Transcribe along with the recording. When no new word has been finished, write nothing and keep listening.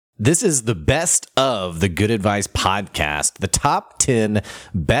This is the best of the Good Advice podcast, the top 10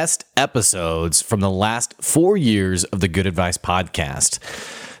 best episodes from the last 4 years of the Good Advice podcast.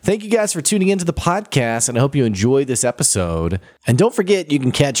 Thank you guys for tuning into the podcast, and I hope you enjoyed this episode. And don't forget, you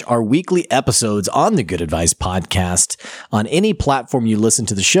can catch our weekly episodes on the Good Advice podcast on any platform you listen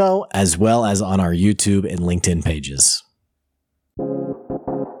to the show, as well as on our YouTube and LinkedIn pages.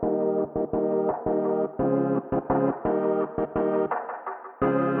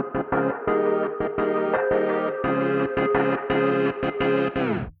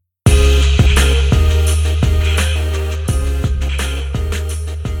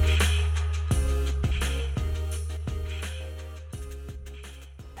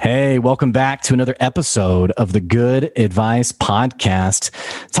 Hey, welcome back to another episode of the Good Advice podcast.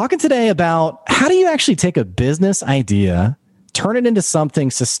 Talking today about how do you actually take a business idea, turn it into something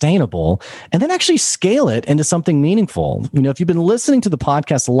sustainable, and then actually scale it into something meaningful. You know, if you've been listening to the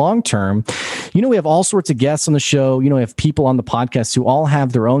podcast long term, you know, we have all sorts of guests on the show. You know, we have people on the podcast who all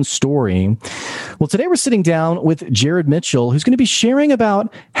have their own story. Well, today we're sitting down with Jared Mitchell, who's going to be sharing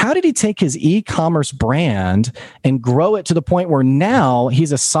about how did he take his e-commerce brand and grow it to the point where now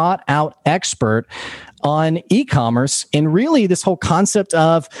he's a sought out expert on e-commerce, and really this whole concept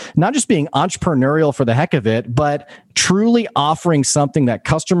of not just being entrepreneurial for the heck of it, but truly offering something that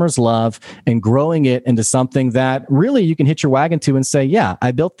customers love and growing it into something that really you can hitch your wagon to and say, yeah,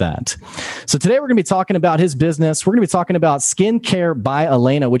 I built that. So today we're going to be talking about his business. We're going to be talking about Skincare by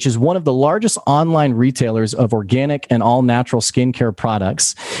Elena, which is one of the largest online retailers of organic and all natural skincare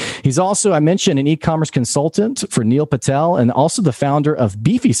products. He's also, I mentioned, an e-commerce consultant for Neil Patel and also the founder of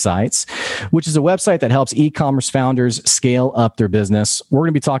Beefy Sites, which is a website that helps e-commerce founders scale up their business. We're going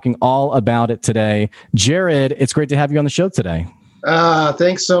to be talking all about it today. Jared, it's great to have you on the show today.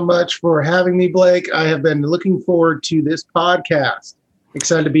 Thanks so much for having me, Blake. I have been looking forward to this podcast.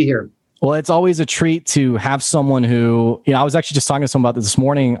 Excited to be here. Well, it's always a treat to have someone who, you know, I was actually just talking to someone about this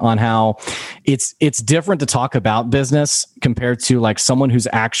morning on how it's different to talk about business compared to like someone who's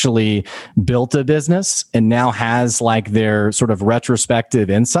actually built a business and now has like their sort of retrospective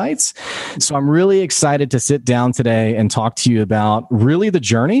insights. So I'm really excited to sit down today and talk to you about really the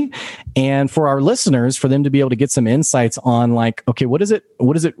journey, and for our listeners, for them to be able to get some insights on like, okay, what does it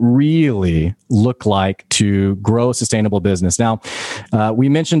really look like to grow a sustainable business? Now, we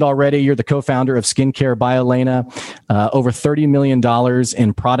mentioned already, you're the co-founder of Skincare by Elena, over $30 million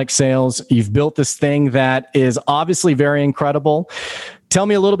in product sales. You've built this thing that is obviously very incredible. Tell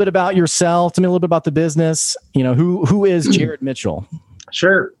me a little bit about yourself. Tell me a little bit about the business. You know, who is Jared Mitchell?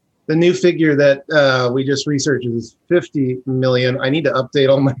 Sure. The new figure that we just researched is 50 million. I need to update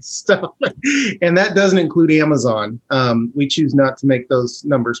all my stuff. And that doesn't include Amazon. We choose not to make those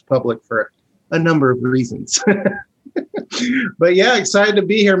numbers public for a number of reasons. But yeah, excited to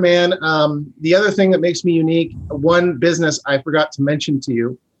be here, man. The other thing that makes me unique, one business I forgot to mention to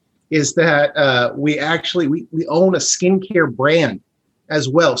you, is that we own a skincare brand as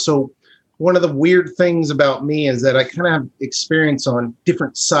well. So one of the weird things about me is that I kind of have experience on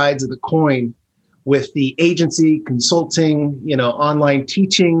different sides of the coin with the agency, consulting, you know, online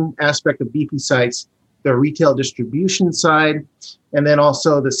teaching aspect of Beefy Sites, the retail distribution side, and then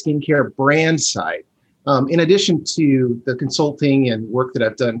also the skincare brand side. In addition to the consulting and work that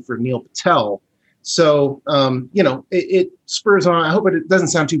I've done for Neil Patel. So, you know, it spurs on, I hope it doesn't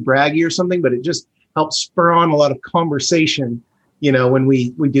sound too braggy or something, but it just helps spur on a lot of conversation, you know, when we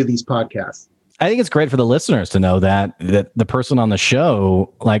do these podcasts. I think it's great for the listeners to know that the person on the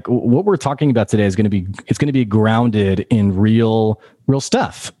show, like what we're talking about today, is going to be grounded in real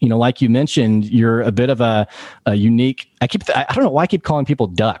stuff. You know, like you mentioned, you're a bit of a unique. I don't know why I keep calling people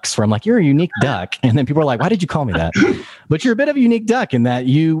ducks. Where I'm like, you're a unique duck, and then people are like, why did you call me that? But you're a bit of a unique duck in that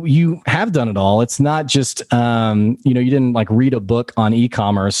you have done it all. It's not just you know, you didn't like read a book on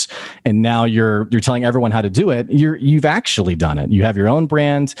e-commerce and now you're telling everyone how to do it. You've actually done it. You have your own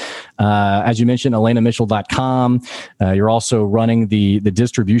brand, as you mentioned, ElenaMitchell.com. You're also running the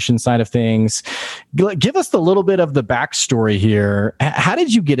distribution side of things. Give us the little bit of the backstory here. How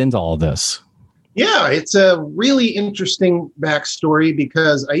did you get into all this? Yeah, it's a really interesting backstory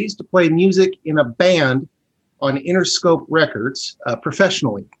because I used to play music in a band on Interscope Records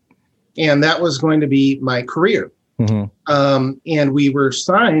professionally, and that was going to be my career. Mm-hmm. And we were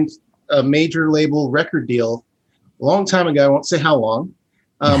signed a major label record deal a long time ago. I won't say how long,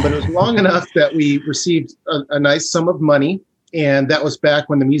 but it was long enough that we received a nice sum of money, and that was back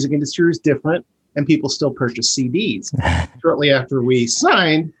when the music industry was different and people still purchased CDs. Shortly after we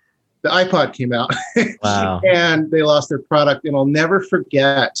signed, the iPod came out. Wow. And they lost their product. And I'll never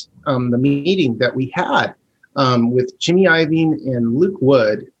forget the meeting that we had with Jimmy Iovine and Luke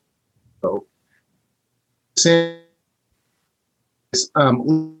Wood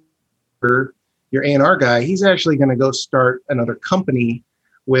Your A&R guy, he's actually going to go start another company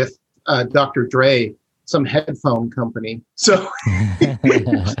with Dr. Dre, some headphone company. So we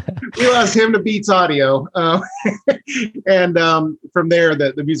lost him to Beats Audio. And from there,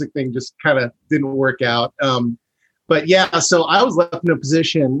 the music thing just kind of didn't work out. But yeah, so I was left in a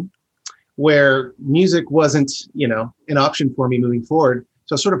position where music wasn't, an option for me moving forward.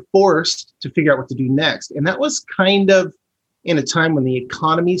 So I was sort of forced to figure out what to do next. And that was kind of in a time when the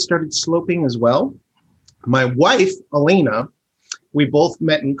economy started sloping as well. My wife, Elena, we both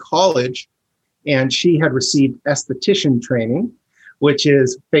met in college, and she had received esthetician training, which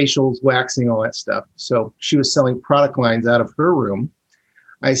is facials, waxing, all that stuff. So she was selling product lines out of her room.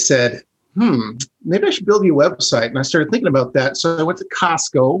 I said, maybe I should build you a website. And I started thinking about that. So I went to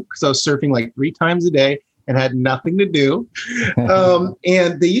Costco because I was surfing like 3 times a day and had nothing to do.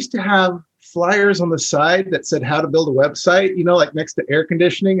 And they used to have flyers on the side that said how to build a website, like next to air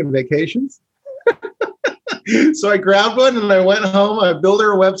conditioning and vacations. So I grabbed one and I went home. I built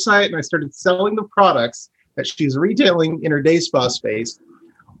her a website and I started selling the products that she's retailing in her day spa space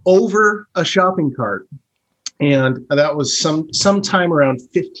over a shopping cart. And that was sometime around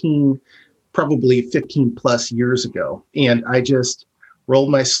 15 plus years ago. And I just rolled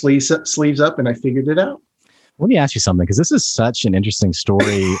my sleeves up and I figured it out. Let me ask you something, because this is such an interesting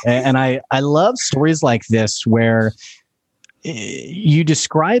story. And I love stories like this where you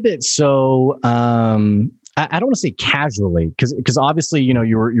describe it so, I don't want to say casually, because obviously,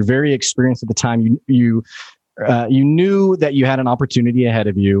 you're very experienced at the time. You knew that you had an opportunity ahead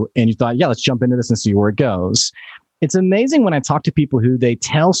of you and you thought, yeah, let's jump into this and see where it goes. It's amazing when I talk to people who they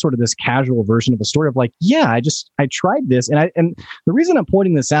tell sort of this casual version of a story of like, yeah, I tried this. And the reason I'm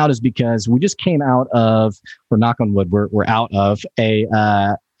pointing this out is because we just came out of, or knock on wood, we're out of a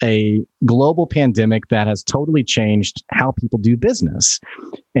global pandemic that has totally changed how people do business.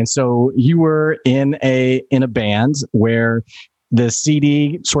 And so you were in a band where the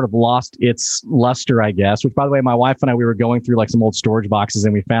CD sort of lost its luster, I guess, which by the way, my wife and I, we were going through like some old storage boxes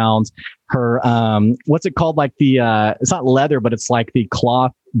and we found her, what's it called? Like it's not leather, but it's like the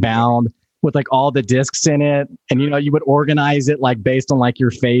cloth bound with like all the discs in it. And, you would organize it like based on like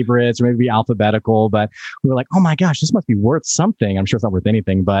your favorites or maybe alphabetical, but we were like, oh my gosh, this must be worth something. I'm sure it's not worth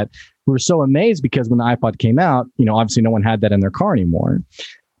anything, but we were so amazed because when the iPod came out, obviously no one had that in their car anymore.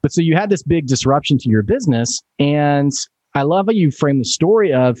 But so you had this big disruption to your business. And I love how you frame the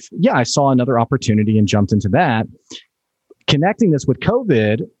story of, yeah, I saw another opportunity and jumped into that. Connecting this with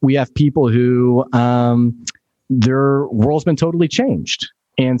COVID, we have people who their world's been totally changed.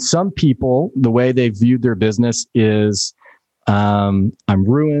 And some people, the way they viewed their business is, I'm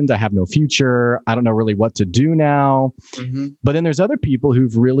ruined. I have no future. I don't know really what to do now. Mm-hmm. But then there's other people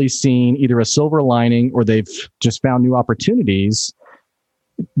who've really seen either a silver lining or they've just found new opportunities.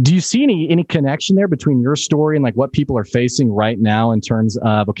 Do you see any connection there between your story and like what people are facing right now in terms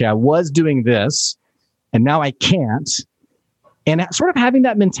of, okay, I was doing this and now I can't, and sort of having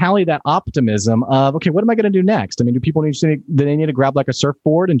that mentality, that optimism of, okay, what am I going to do next? I mean, do people need to grab like a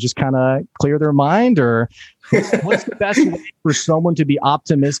surfboard and just kind of clear their mind, or what's the best way for someone to be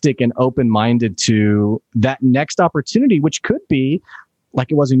optimistic and open-minded to that next opportunity, which could be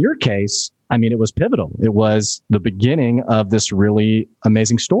like it was in your case? I mean, it was pivotal. It was the beginning of this really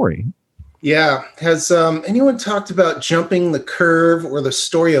amazing story. Yeah. Has anyone talked about Jumping the Curve or the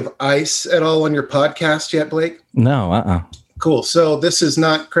story of ice at all on your podcast yet, Blake? No. Cool. So this is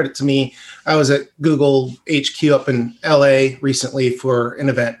not credit to me. I was at Google HQ up in LA recently for an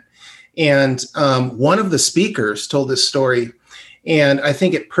event. And one of the speakers told this story. And I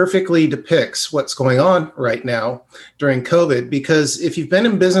think it perfectly depicts what's going on right now during COVID, because if you've been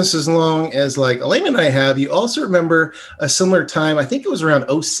in business as long as like Elaine and I have, you also remember a similar time, I think it was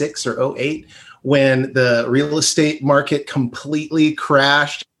around 06 or 08, when the real estate market completely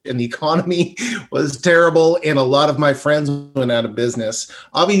crashed and the economy was terrible. And a lot of my friends went out of business.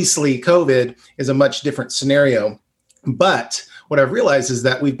 Obviously, COVID is a much different scenario. But what I've realized is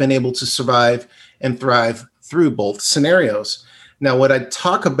that we've been able to survive and thrive through both scenarios. Now, what I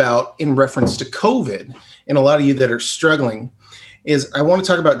talk about in reference to COVID, and a lot of you that are struggling, is I want to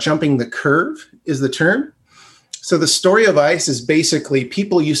talk about jumping the curve is the term. So the story of ice is basically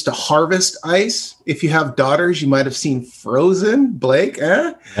people used to harvest ice. If you have daughters, you might have seen Frozen, Blake.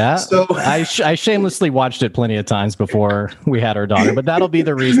 Yeah. So I shamelessly watched it plenty of times before we had our daughter, but that'll be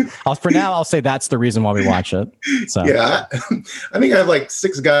the reason. For now, I'll say that's the reason why we watch it. So yeah, I think I have like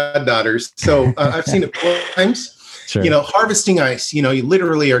 6 goddaughters. So I've seen it 4 times. Sure. Harvesting ice, you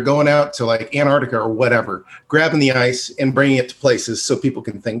literally are going out to like Antarctica or whatever, grabbing the ice and bringing it to places so people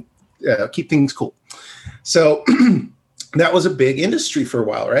can keep things cool. So that was a big industry for a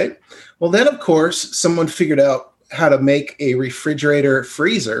while, right? Well, then, of course, someone figured out how to make a refrigerator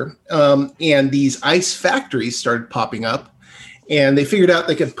freezer, and these ice factories started popping up, and they figured out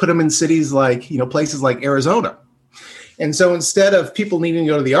they could put them in cities like, places like Arizona. And so instead of people needing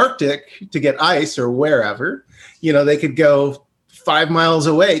to go to the Arctic to get ice or wherever, they could go 5 miles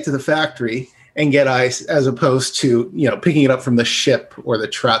away to the factory and get ice, as opposed to, picking it up from the ship or the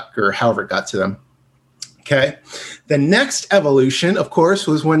truck or however it got to them. Okay. The next evolution, of course,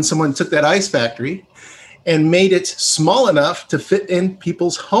 was when someone took that ice factory and made it small enough to fit in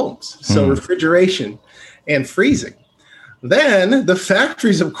people's homes. So refrigeration and freezing. Then the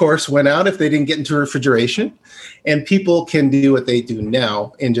factories, of course, went out if they didn't get into refrigeration, and people can do what they do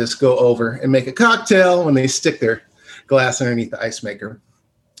now and just go over and make a cocktail when they stick their glass underneath the ice maker.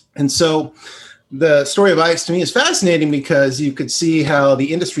 And so the story of ice to me is fascinating because you could see how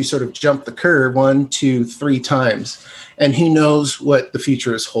the industry sort of jumped the curve 1, 2, 3 times. And who knows what the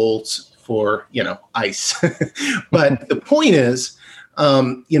future holds for, ice. But the point is,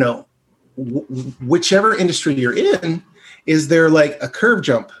 whichever industry you're in, is there like a curve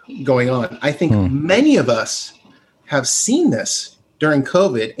jump going on? I think many of us have seen this during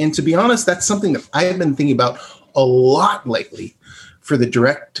COVID. And to be honest, that's something that I've been thinking about a lot lately for the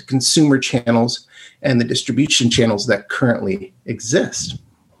direct to consumer channels and the distribution channels that currently exist.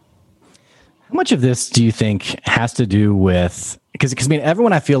 How much of this do you think has to do with, because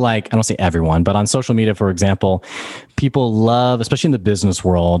everyone, I feel like, I don't say everyone, but on social media, for example, people love, especially in the business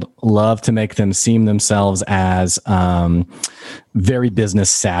world, love to make them seem themselves as very business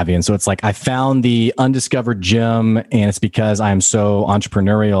savvy. And so it's like, I found the undiscovered gem and it's because I'm so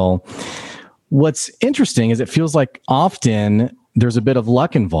entrepreneurial. What's interesting is it feels like often there's a bit of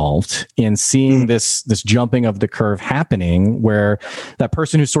luck involved in seeing this jumping of the curve happening, where that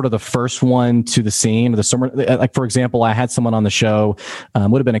person who's sort of the first one to the scene, like, for example, I had someone on the show,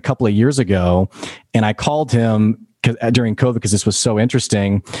 would have been a couple of years ago, and I called him during COVID because this was so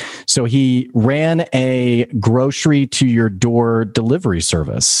interesting. So he ran a grocery to your door delivery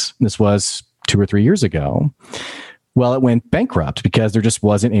service. This was 2 or 3 years ago. Well, it went bankrupt because there just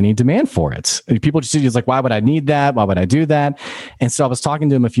wasn't any demand for it. People just like, why would I need that? Why would I do that? And so I was talking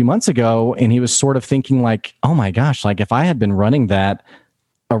to him a few months ago, and he was sort of thinking like, oh my gosh, like if I had been running that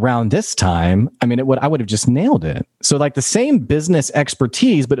around this time, I would have just nailed it. So like the same business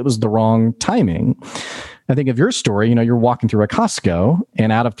expertise, but it was the wrong timing. I think of your story, you're walking through a Costco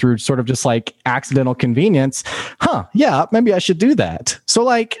and through sort of just like accidental convenience. Yeah, maybe I should do that. So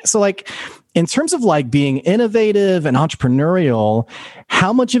like, in terms of like being innovative and entrepreneurial,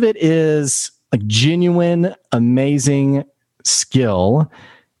 how much of it is like genuine, amazing skill,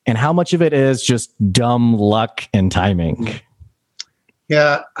 and how much of it is just dumb luck and timing?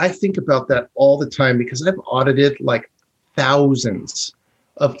 Yeah, I think about that all the time because I've audited like thousands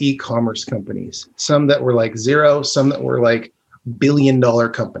of e-commerce companies, some that were like zero, some that were like billion-dollar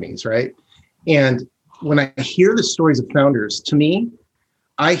companies, right? And when I hear the stories of founders, to me,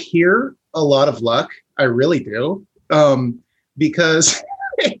 I hear a lot of luck. I really do. Because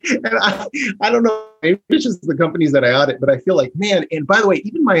and I don't know, maybe it's just the companies that I audit, but I feel like, man, and by the way,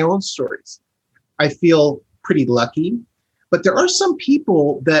 even my own stories, I feel pretty lucky. But there are some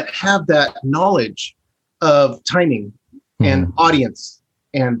people that have that knowledge of timing and audience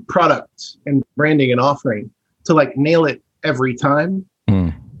and product and branding and offering to like nail it every time.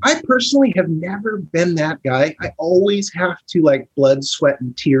 I personally have never been that guy. I always have to like blood, sweat,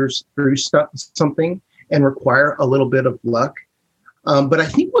 and tears through something and require a little bit of luck. But I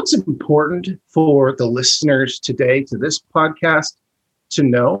think what's important for the listeners today to this podcast to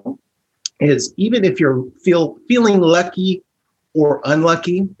know is even if you're feeling lucky or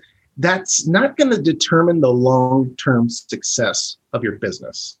unlucky, that's not going to determine the long-term success of your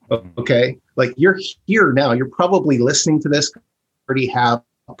business. Okay. Like you're here now, you're probably listening to this, already have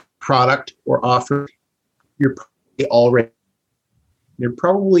product or offer, you're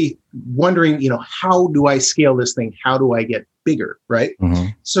probably wondering, how do I scale this thing? How do I get bigger? Right.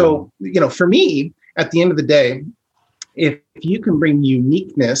 So, for me, at the end of the day, if you can bring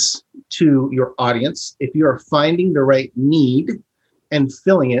uniqueness to your audience, if you are finding the right need and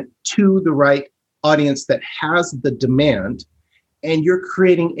filling it to the right audience that has the demand, and you're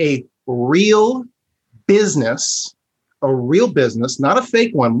creating a real business, not a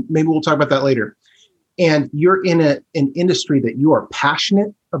fake one. Maybe we'll talk about that later. And you're in an industry that you are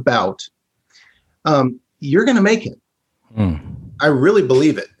passionate about, you're going to make it. I really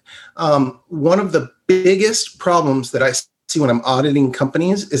believe it. One of the biggest problems that I see when I'm auditing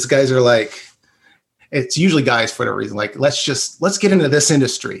companies is guys are like, It's usually guys for whatever reason, like, let's get into this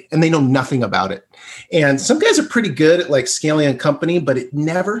industry, and they know nothing about it. And some guys are pretty good at like scaling a company, but it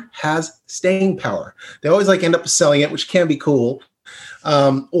never has staying power. They always like end up selling it, which can be cool.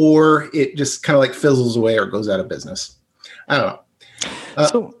 Or it just kind of like fizzles away or goes out of business. I don't know.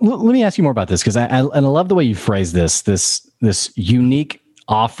 So let me ask you more about this, because I love the way you phrase this unique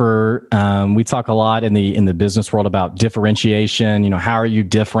offer. We talk a lot in the business world about differentiation. How are you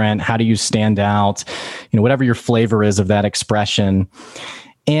different? How do you stand out? Whatever your flavor is of that expression.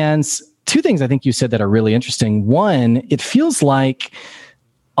 And two things I think you said that are really interesting. One, it feels like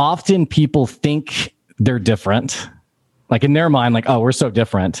often people think they're different. Like in their mind, like, oh, we're so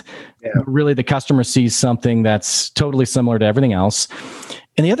different. Yeah. But really, the customer sees something that's totally similar to everything else.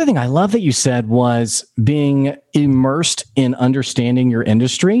 And the other thing I love that you said was being immersed in understanding your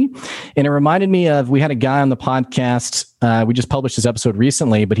industry. And it reminded me of, we had a guy on the podcast. We just published this episode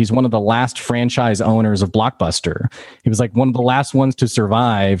recently, but he's one of the last franchise owners of Blockbuster. He was like one of the last ones to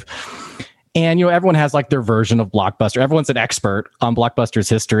survive. And, everyone has like their version of Blockbuster. Everyone's an expert on Blockbuster's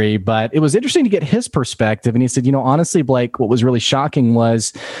history, but it was interesting to get his perspective. And he said, honestly, Blake, what was really shocking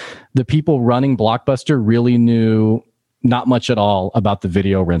was the people running Blockbuster really knew not much at all about the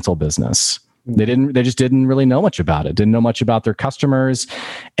video rental business. They just didn't really know much about it, didn't know much about their customers.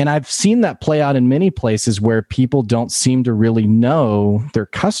 And I've seen that play out in many places where people don't seem to really know their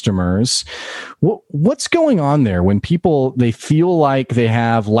customers. What's going on there when people, they feel like they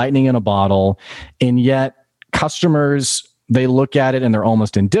have lightning in a bottle, and yet customers, they look at it and they're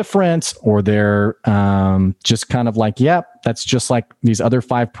almost indifferent, or they're just kind of like, yep, that's just like these other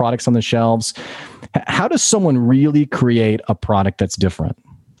 5 products on the shelves. How does someone really create a product that's different?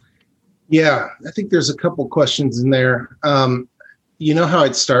 Yeah, I think there's a couple questions in there. How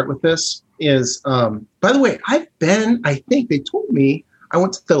I'd start with this is, by the way, I think they told me I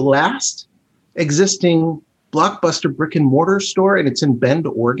went to the last existing Blockbuster brick and mortar store, and it's in Bend,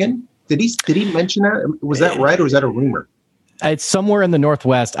 Oregon. Did he mention that? Was that right, or was that a rumor? It's somewhere in the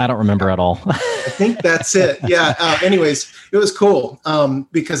Northwest. I don't remember at all. I think that's it. Yeah. Anyways, it was cool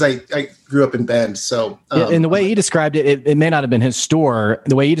because I grew up in Bend. So, and the way he described it, it may not have been his store.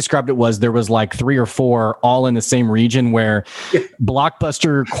 The way he described it was there was like 3 or 4 all in the same region where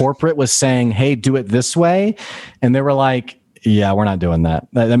Blockbuster corporate was saying, hey, do it this way. And they were like, yeah, we're not doing that.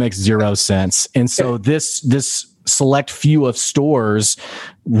 That makes zero sense. And so this select few of stores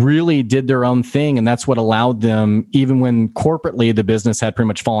really did their own thing. And that's what allowed them, even when corporately the business had pretty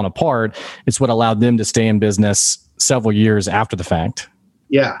much fallen apart, it's what allowed them to stay in business several years after the fact.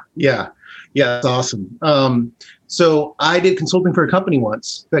 Yeah. That's awesome. So I did consulting for a company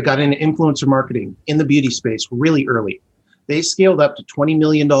once that got into influencer marketing in the beauty space really early. They scaled up to $20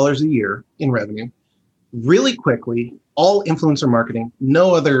 million a year in revenue really quickly, all influencer marketing,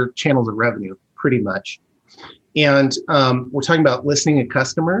 no other channels of revenue, pretty much. And we're talking about listening to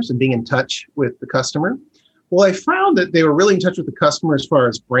customers and being in touch with the customer. Well, I found that they were really in touch with the customer as far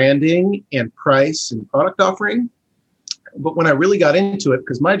as branding and price and product offering. But when I really got into it,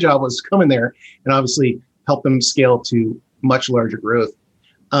 because my job was to come in there and obviously help them scale to much larger growth,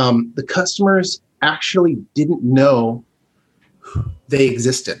 the customers actually didn't know they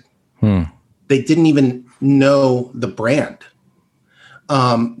existed. They didn't even know the brand.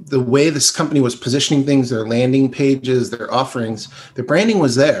 The way this company was positioning things, their landing pages, their offerings, their branding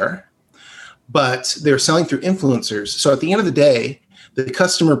was there, but they're selling through influencers. So at the end of the day, the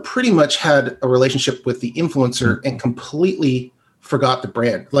customer pretty much had a relationship with the influencer and completely forgot the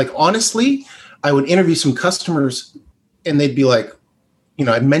brand. Like, honestly, I would interview some customers and they'd be like,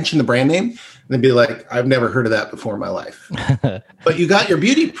 I'd mention the brand name and they'd be like, I've never heard of that before in my life. But you got your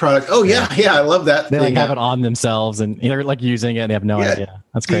beauty product. Oh yeah, I love that. They like have it on themselves and they're like using it and they have no idea.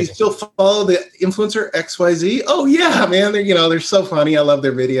 That's crazy. Do you still follow the influencer XYZ? Oh yeah, man. They're so funny. I love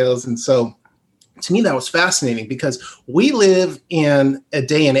their videos. And so to me, that was fascinating because we live in a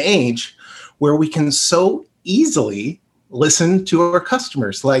day and age where we can so easily listen to our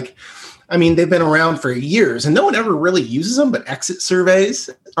customers. They've been around for years and no one ever really uses them, but exit surveys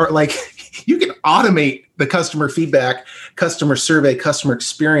are like, you can automate the customer feedback, customer survey, customer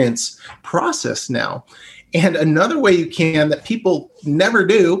experience process now. And another way you can that people never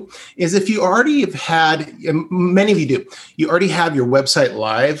do is if you already have had, many of you do, you already have your website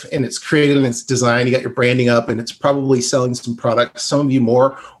live and it's created and it's designed, you got your branding up and it's probably selling some products, some of you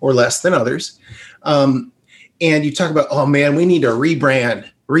more or less than others. And you talk about, oh man, we need to redesign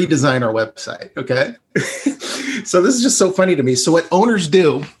our website. Okay. So this is just so funny to me. So what owners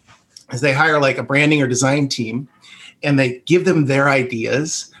do is they hire like a branding or design team and they give them their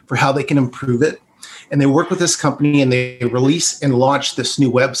ideas for how they can improve it. And they work with this company and they release and launch this new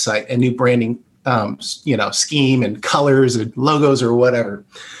website and new branding scheme and colors and logos or whatever.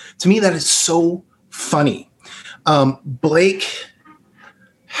 To me, that is so funny. Blake,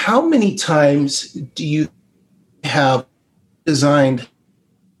 how many times do you have designed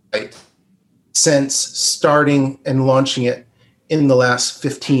since starting and launching it in the last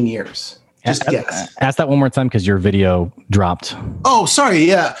 15 years? Just guess. Ask that one more time because your video dropped. Oh, sorry.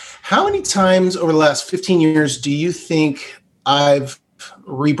 Yeah. How many times over the last 15 years do you think I've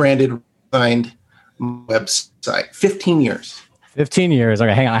rebranded, designed my website? 15 years. 15 years.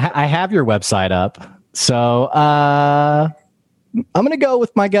 Okay, hang on. I have your website up. So I'm going to go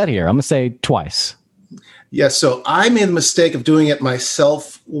with my gut here. I'm going to say twice. Yeah, so I made the mistake of doing it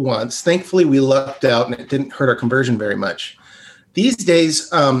myself once. Thankfully, we lucked out and it didn't hurt our conversion very much. These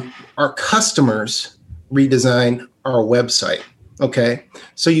days, our customers redesign our website. Okay,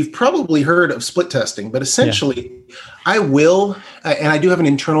 so you've probably heard of split testing, but essentially, I will, and I do have an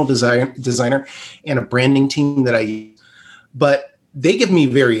internal designer and a branding team that I use, but they give me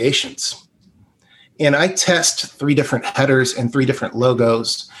variations. And I test 3 different headers and 3 different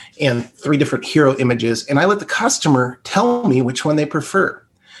logos and 3 different hero images, and I let the customer tell me which one they prefer.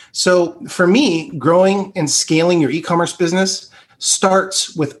 So for me, growing and scaling your e-commerce business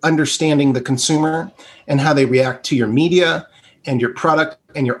starts with understanding the consumer and how they react to your media and your product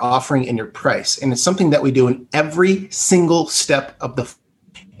and your offering and your price. And it's something that we do in every single step of the.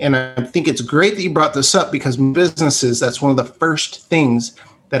 And I think it's great that you brought this up because businesses, that's one of the first things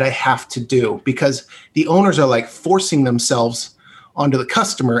that I have to do because the owners are like forcing themselves onto the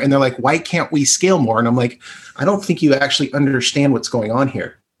customer and they're like, why can't we scale more? And I'm like, I don't think you actually understand what's going on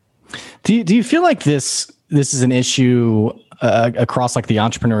here. Do you feel like this is an issue across like the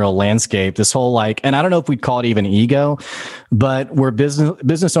entrepreneurial landscape, this whole and I don't know if we'd call it even ego, but where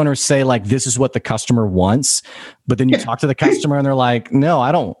business owners say like, this is what the customer wants. But then you talk to the customer and they're like, no,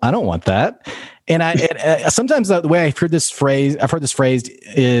 I don't want that. And sometimes the way I've heard this phrased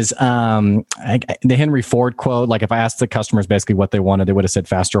is the Henry Ford quote. Like if I asked the customers basically what they wanted, they would have said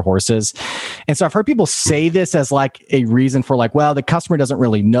faster horses. And so I've heard people say this as like a reason for like, well, the customer doesn't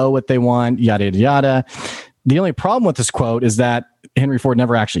really know what they want, yada, yada, yada. The only problem with this quote is that Henry Ford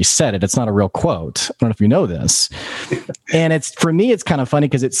never actually said it. It's not a real quote. I don't know if you know this. And for me, it's kind of funny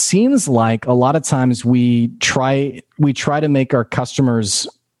because it seems like a lot of times we try to make our customers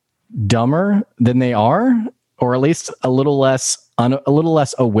dumber than they are, or at least a little less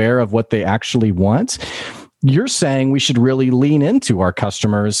aware of what they actually want. You're saying we should really lean into our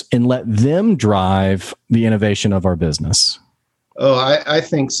customers and let them drive the innovation of our business. Oh, I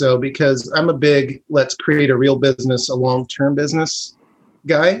think so, because I'm a big let's create a real business, a long-term business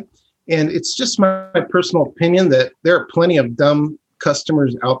guy. And it's just my personal opinion that there are plenty of dumb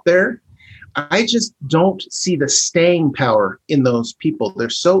customers out there. I just don't see the staying power in those people. They're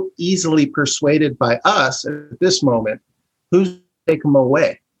so easily persuaded by us at this moment. Who's take them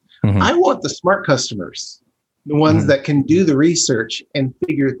away? Mm-hmm. I want the smart customers, the ones that can do the research and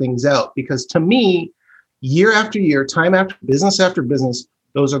figure things out. Because to me, year after year, time after business,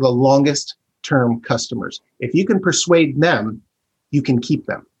 those are the longest term customers. If you can persuade them, you can keep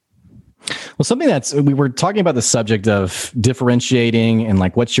them. Well, something we were talking about the subject of differentiating and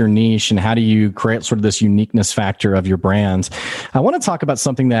like what's your niche and how do you create sort of this uniqueness factor of your brand. I want to talk about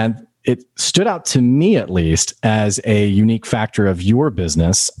something that it stood out to me, at least, as a unique factor of your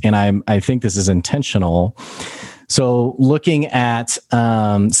business. And I think this is intentional. So looking at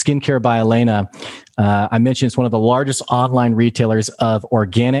Skincare by Elena, I mentioned it's one of the largest online retailers of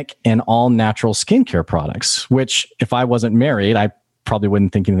organic and all natural skincare products, which if I wasn't married, I probably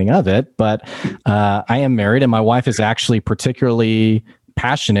wouldn't think anything of it. But I am married and my wife is actually particularly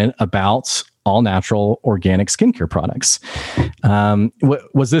passionate about all natural organic skincare products.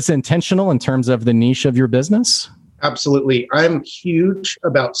 Was this intentional in terms of the niche of your business? Absolutely. I'm huge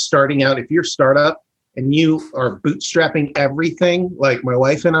about starting out. If you're a startup and you are bootstrapping everything like my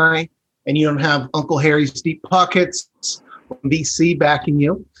wife and I, and you don't have Uncle Harry's deep pockets, VC backing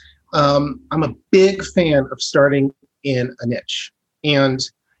you, I'm a big fan of starting in a niche. And,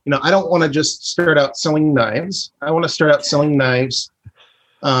 I don't want to just start out selling knives. I want to start out selling knives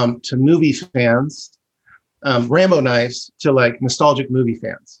to movie fans, Rambo knives to like nostalgic movie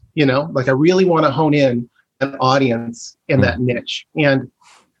fans, I really want to hone in an audience in that niche. And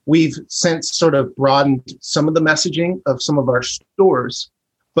we've since sort of broadened some of the messaging of some of our stores.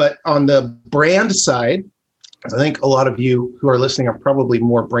 But on the brand side, I think a lot of you who are listening are probably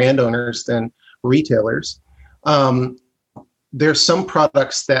more brand owners than retailers. There's some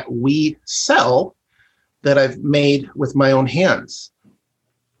products that we sell that I've made with my own hands.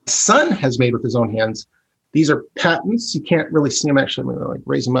 My son has made with his own hands These are patents. You can't really see them. Actually, I'm going to like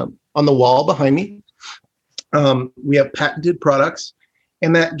raise them up on the wall behind me. We have patented products,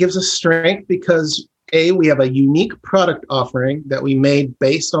 and that gives us strength because A, we have a unique product offering that we made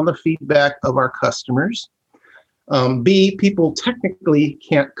based on the feedback of our customers. B, people technically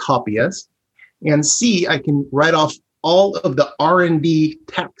can't copy us. And C, I can write off all of the R&D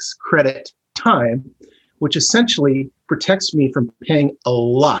tax credit time, which essentially protects me from paying a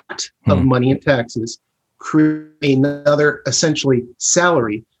lot of money in taxes, creating another essentially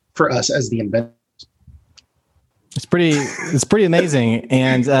salary for us as the inventor. It's pretty amazing.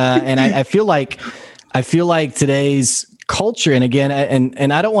 And I feel like today's culture, and again,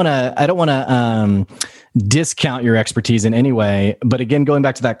 and I don't want to discount your expertise in any way, but again, going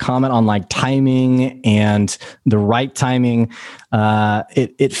back to that comment on like timing and the right timing,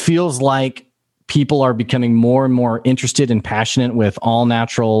 it feels like people are becoming more and more interested and passionate with all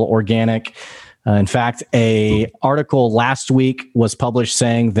natural, organic. In fact, a article last week was published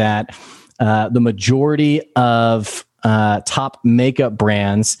saying that the majority of top makeup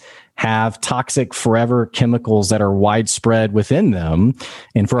brands have toxic forever chemicals that are widespread within them.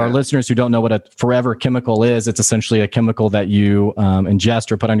 And for our listeners who don't know what a forever chemical is, it's essentially a chemical that you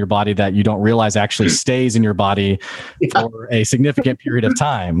ingest or put on your body that you don't realize actually stays in your body for a significant period of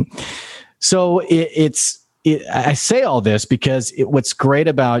time. So I say all this because what's great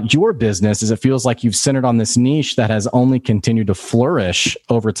about your business is it feels like you've centered on this niche that has only continued to flourish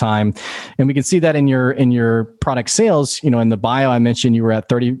over time. And we can see that in your product sales. In the bio, I mentioned you were at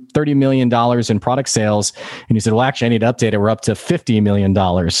 $30 million in product sales. And you said, well, actually, I need to update it. We're up to $50 million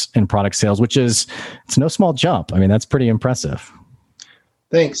in product sales, it's no small jump. I mean, that's pretty impressive.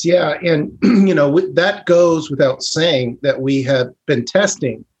 Thanks. Yeah. And, that goes without saying that we have been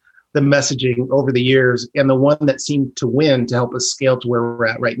testing the messaging over the years, and the one that seemed to win to help us scale to where we're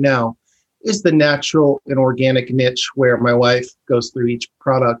at right now is the natural and organic niche, where my wife goes through each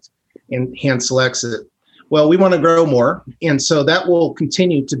product and hand selects it. Well, we want to grow more, and so that will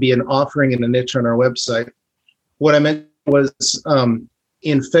continue to be an offering and a niche on our website. What I meant was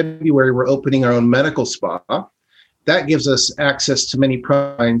in February, we're opening our own medical spa. That gives us access to many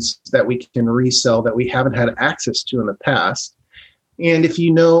products that we can resell that we haven't had access to in the past. And if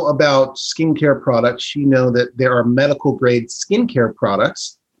you know about skincare products, you know that there are medical grade skincare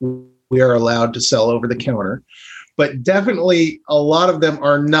products we are allowed to sell over the counter. But definitely a lot of them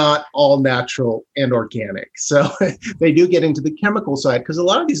are not all natural and organic. So they do get into the chemical side, because a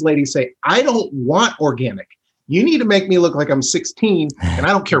lot of these ladies say, I don't want organic. You need to make me look like I'm 16 and I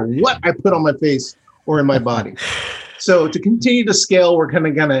don't care what I put on my face or in my body. So to continue to scale, we're kind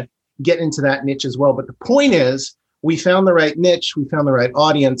of going to get into that niche as well. But the point is, we found the right niche, we found the right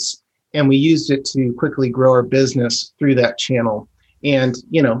audience, and we used it to quickly grow our business through that channel. And,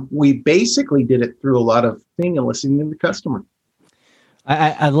 we basically did it through a lot of thinking and listening to the customer.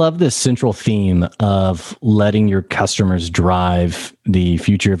 I love this central theme of letting your customers drive the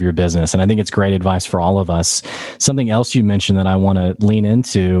future of your business. And I think it's great advice for all of us. Something else you mentioned that I want to lean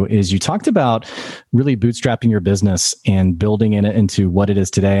into is you talked about really bootstrapping your business and building it into what it is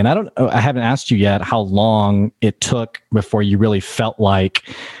today. And I haven't asked you yet how long it took before you really felt like,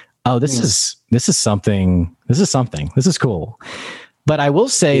 oh, this is something. This is cool. But I will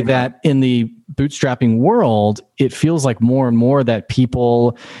say that in the bootstrapping world, it feels like more and more that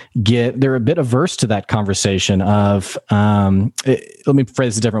people they're a bit averse to that conversation of, let me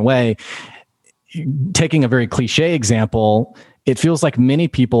phrase it a different way. Taking a very cliche example, it feels like many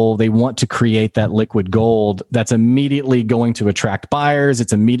people, they want to create that liquid gold that's immediately going to attract buyers.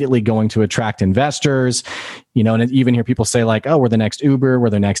 It's immediately going to attract investors, and I even hear people say like, oh, we're the next Uber, we're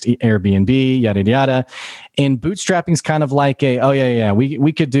the next Airbnb, yada, yada. And bootstrapping is kind of like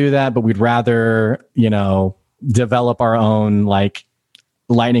we could do that, but we'd rather, develop our own like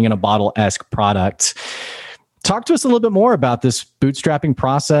lightning in a bottle-esque product. Talk to us a little bit more about this bootstrapping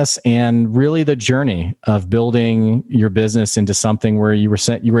process and really the journey of building your business into something where you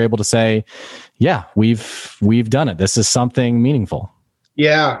were able to say, yeah, we've done it. This is something meaningful.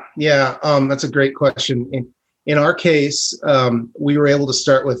 Yeah. That's a great question. In our case, we were able to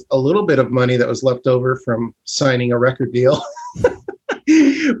start with a little bit of money that was left over from signing a record deal,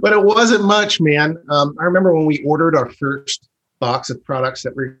 but it wasn't much, man. I remember when we ordered our first box of products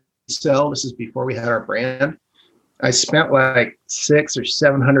that we sell. This is before we had our brand. I spent like $600 or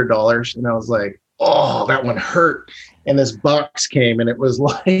 $700, and I was like, oh, that one hurt. And this box came, and it was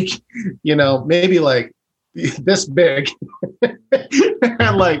like, maybe like this big,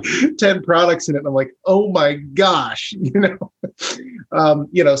 had like 10 products in it. And I'm like, oh my gosh,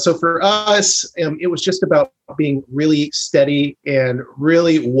 so for us, it was just about being really steady and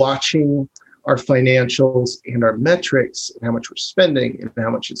really watching our financials and our metrics and how much we're spending and how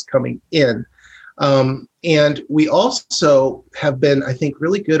much is coming in. And we also have been, I think,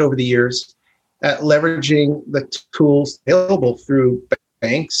 really good over the years at leveraging the tools available through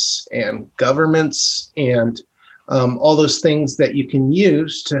banks and governments and all those things that you can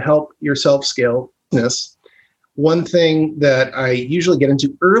use to help yourself scale business. One thing that I usually get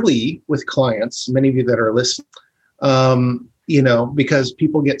into early with clients, many of you that are listening, because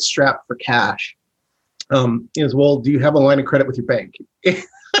people get strapped for cash, is, well, do you have a line of credit with your bank?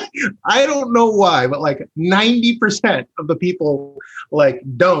 I don't know why, but like 90% of the people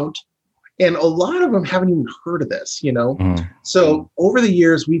don't. And a lot of them haven't even heard of this, So over the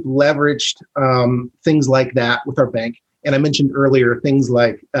years, we've leveraged things like that with our bank. And I mentioned earlier, things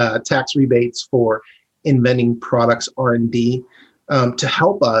like tax rebates for inventing products, R&D, to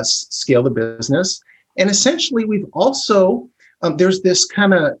help us scale the business. And essentially, we've also, there's this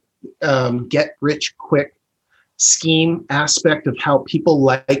kind of get rich quick scheme aspect of how people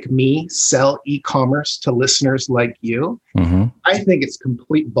like me sell e-commerce to listeners like you. Mm-hmm. I think it's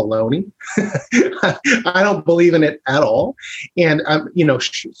complete baloney. I don't believe in it at all. And,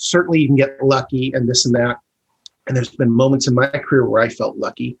 certainly you can get lucky and this and that. And there's been moments in my career where I felt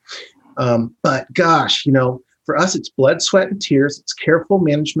lucky. But gosh, for us, it's blood, sweat, and tears. It's careful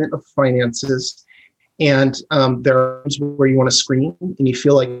management of finances. And there are times where you want to scream and you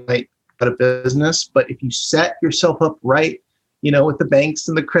feel like out of business. But if you set yourself up right, with the banks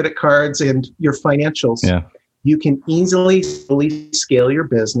and the credit cards and your financials, you can easily scale your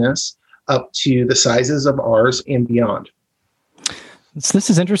business up to the sizes of ours and beyond. So this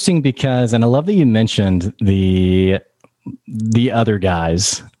is interesting because, and I love that you mentioned the other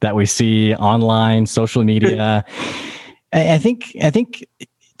guys that we see online, social media. I think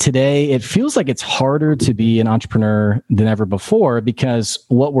today it feels like it's harder to be an entrepreneur than ever before, because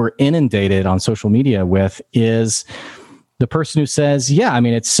what we're inundated on social media with is the person who says,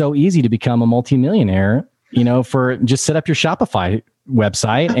 it's so easy to become a multimillionaire, for just set up your Shopify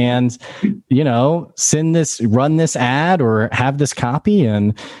website and, run this ad or have this copy.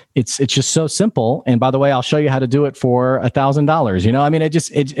 And it's just so simple. And by the way, I'll show you how to do it for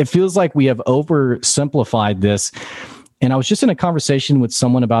 $1,000. It feels like we have oversimplified this. And I was just in a conversation with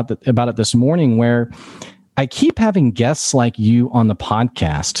someone about it this morning, where I keep having guests like you on the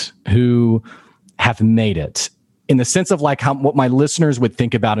podcast who have made it, in the sense of what my listeners would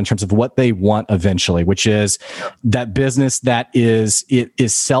think about in terms of what they want eventually, which is that business that is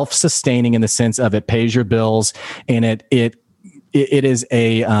self-sustaining in the sense of it pays your bills and it is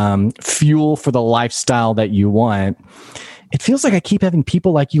a fuel for the lifestyle that you want. It feels like I keep having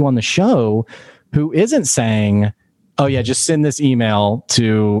people like you on the show who isn't saying, oh yeah, just send this email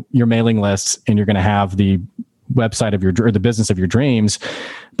to your mailing lists and you're going to have the website of the business of your dreams,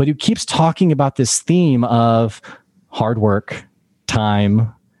 but who keeps talking about this theme of hard work,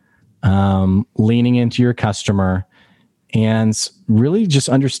 time, leaning into your customer, and really just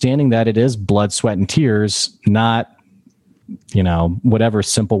understanding that it is blood, sweat, and tears, not, whatever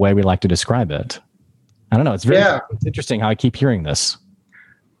simple way we like to describe it. I don't know. It's it's interesting how I keep hearing this.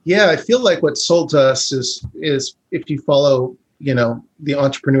 Yeah, I feel like what's sold to us is if you follow, the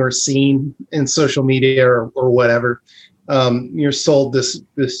entrepreneur scene in social media or whatever, you're sold this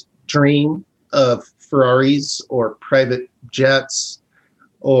dream of Ferraris or private jets,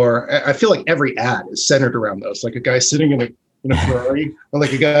 or I feel like every ad is centered around those, like a guy sitting in a Ferrari, or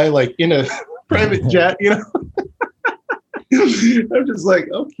like a guy in a private jet, I'm just like,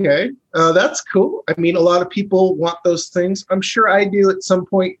 okay, that's cool. I mean, a lot of people want those things. I'm sure I do at some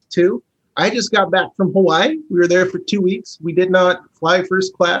point too. I just got back from Hawaii. We were there for 2 weeks. We did not fly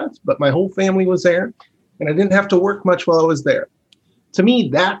first class, but my whole family was there and I didn't have to work much while I was there. To me,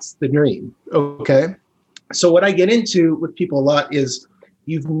 that's the dream. Okay. So what I get into with people a lot is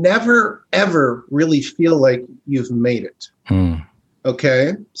you've never, ever really feel like you've made it.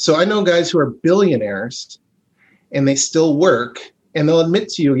 Okay. So I know guys who are billionaires and they still work, and they'll admit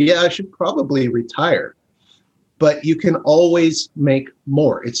to you, I should probably retire. But you can always make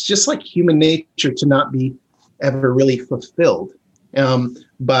more. It's just like human nature to not be ever really fulfilled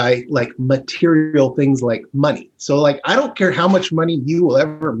by material things like money. So I don't care how much money you will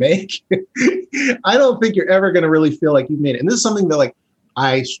ever make. I don't think you're ever going to really feel like you've made it. And this is something that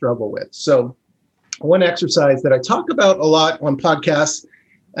I struggle with. So one exercise that I talk about a lot on podcasts,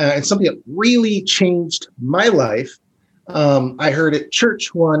 and something that really changed my life. I heard at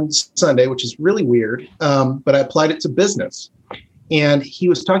church one Sunday, which is really weird, but I applied it to business. And he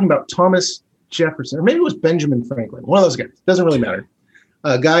was talking about Thomas Jefferson, or maybe it was Benjamin Franklin, one of those guys. Doesn't really matter.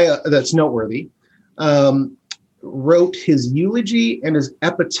 A guy that's noteworthy, wrote his eulogy and his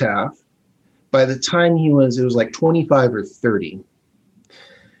epitaph by the time it was like 25 or 30.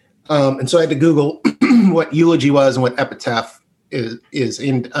 And so I had to Google what eulogy was and what epitaph is.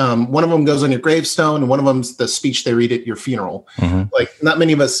 And one of them goes on your gravestone, and one of them's the speech they read at your funeral. Mm-hmm. Like, not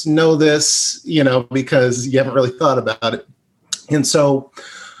many of us know this, because you haven't really thought about it. And so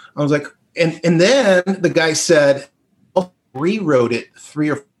I was like, and then the guy said, rewrote it 3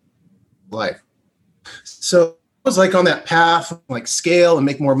 or 4 life. So I was like on that path, like scale and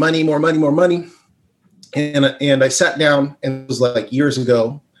make more money. And I sat down, and it was like years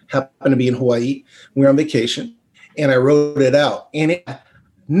ago, happened to be in Hawaii. We were on vacation, and I wrote it out, and it had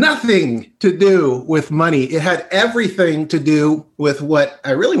nothing to do with money. It had everything to do with what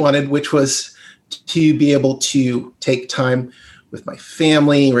I really wanted, which was to be able to take time with my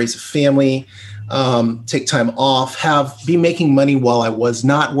family, raise a family, take time off, be making money while I was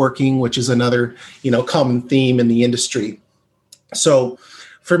not working, which is another, common theme in the industry. So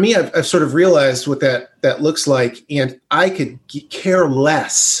for me, I've sort of realized what that looks like, and I could care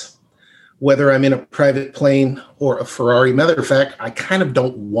less whether I'm in a private plane or a Ferrari. Matter of fact, I kind of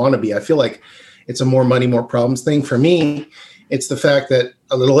don't want to be. I feel like it's a more money, more problems thing. For me, it's the fact that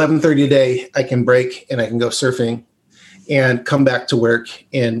at 11:30 a day, I can break and I can go surfing and come back to work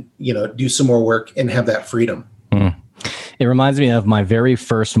and, do some more work and have that freedom. Mm. It reminds me of my very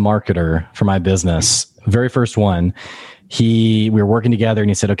first marketer for my business, very first one. We were working together, and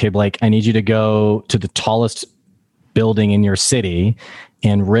he said, "Okay, Blake, I need you to go to the tallest building in your city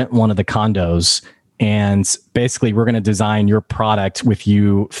and rent one of the condos. And basically, we're going to design your product with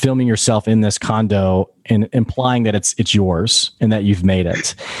you filming yourself in this condo and implying that it's yours and that you've made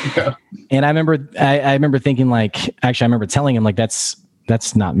it." Yeah. And I remember thinking, like, actually, I remember telling him, like, that's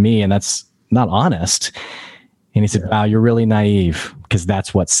not me, and that's not honest. And he said, "Wow, you're really naive, because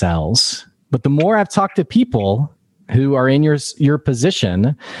that's what sells." But the more I've talked to people who are in your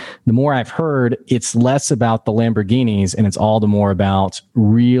position, the more I've heard it's less about the Lamborghinis, and it's all the more about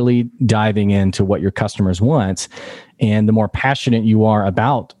really diving into what your customers want. And the more passionate you are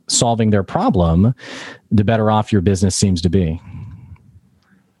about solving their problem, the better off your business seems to be.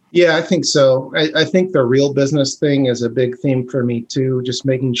 Yeah, I think so. I think the real business thing is a big theme for me too. Just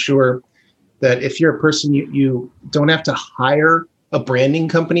making sure that if you're a person, you don't have to hire a branding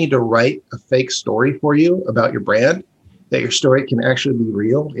company to write a fake story for you about your brand, that your story can actually be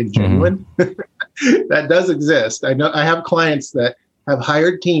real and genuine. Mm-hmm. That does exist. I know I have clients that have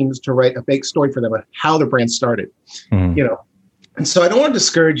hired teams to write a fake story for them of how the brand started, And so I don't want to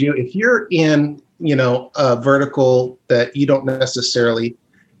discourage you if you're in, a vertical that you don't necessarily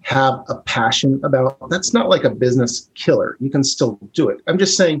have a passion about. That's not like a business killer. You can still do it. I'm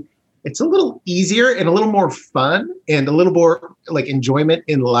just saying, it's a little easier and a little more fun and a little more like enjoyment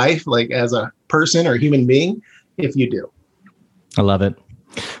in life, like as a person or human being, if you do. I love it.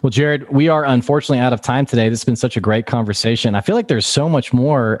 Well, Jared, we are unfortunately out of time today. This has been such a great conversation. I feel like there's so much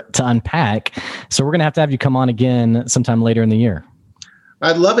more to unpack. So we're going to have you come on again sometime later in the year.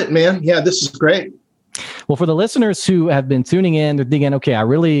 I'd love it, man. Yeah, this is great. Well, for the listeners who have been tuning in, they're thinking, okay, I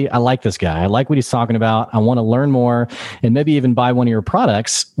like this guy. I like what he's talking about. I want to learn more and maybe even buy one of your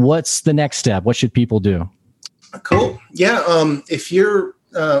products. What's the next step? What should people do? Cool. Yeah. If you're,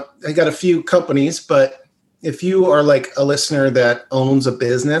 I got a few companies, but if you are like a listener that owns a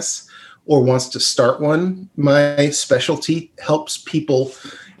business or wants to start one, my specialty helps people,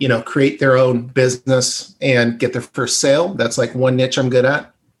 create their own business and get their first sale. That's like one niche I'm good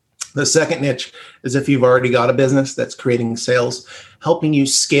at. The second niche is if you've already got a business that's creating sales, helping you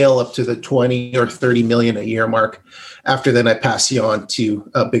scale up to the 20 or 30 million a year mark. After then, I pass you on to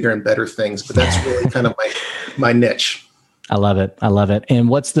bigger and better things. But that's really kind of my niche. I love it.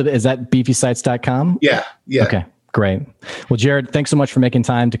 And is that beefysites.com? Yeah. Okay, great. Well, Jared, thanks so much for making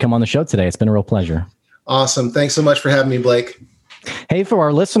time to come on the show today. It's been a real pleasure. Awesome. Thanks so much for having me, Blake. Hey, for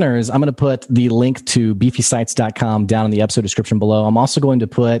our listeners, I'm going to put the link to beefysites.com down in the episode description below. I'm also going to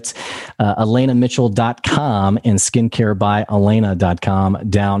put ElenaMitchell.com and skincarebyelena.com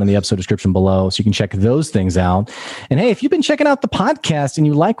down in the episode description below, so you can check those things out. And hey, if you've been checking out the podcast and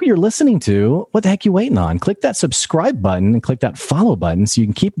you like what you're listening to, what the heck are you waiting on? Click that subscribe button and click that follow button so you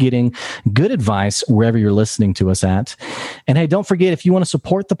can keep getting good advice wherever you're listening to us at. And hey, don't forget, if you want to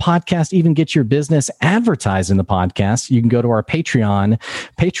support the podcast, even get your business advertised in the podcast, you can go to our Patreon,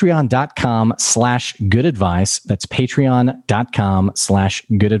 patreon.com/good advice. That's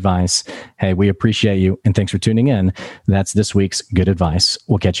patreon.com/good advice. Hey, we appreciate you. And thanks for tuning in. That's this week's Good Advice.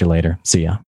 We'll catch you later. See ya.